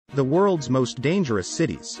The world's most dangerous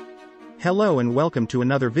cities. Hello and welcome to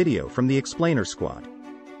another video from the Explainer Squad.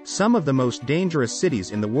 Some of the most dangerous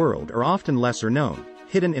cities in the world are often lesser known,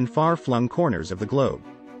 hidden in far-flung corners of the globe.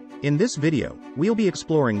 In this video, we'll be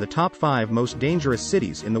exploring the top 5 most dangerous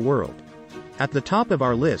cities in the world. At the top of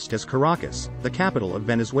our list is Caracas, the capital of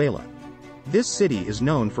Venezuela. This city is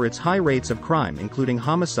known for its high rates of crime, including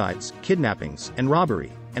homicides, kidnappings, and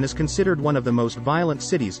robbery, and is considered one of the most violent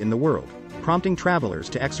cities in the world, prompting travelers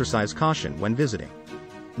to exercise caution when visiting.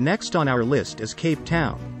 Next on our list is Cape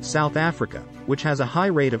Town, South Africa, which has a high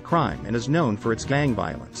rate of crime and is known for its gang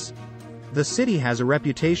violence. The city has a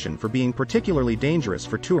reputation for being particularly dangerous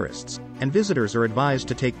for tourists, and visitors are advised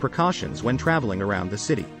to take precautions when traveling around the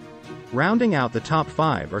city. Rounding out the top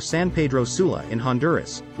 5 are San Pedro Sula in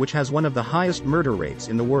Honduras, which has one of the highest murder rates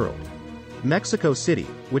in the world. Mexico City,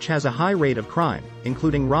 which has a high rate of crime,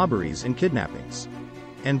 including robberies and kidnappings.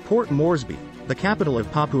 And Port Moresby, the capital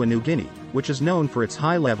of Papua New Guinea, which is known for its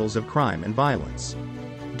high levels of crime and violence.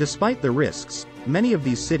 Despite the risks, many of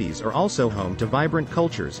these cities are also home to vibrant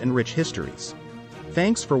cultures and rich histories.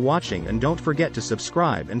 Thanks for watching, and don't forget to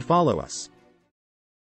subscribe and follow us.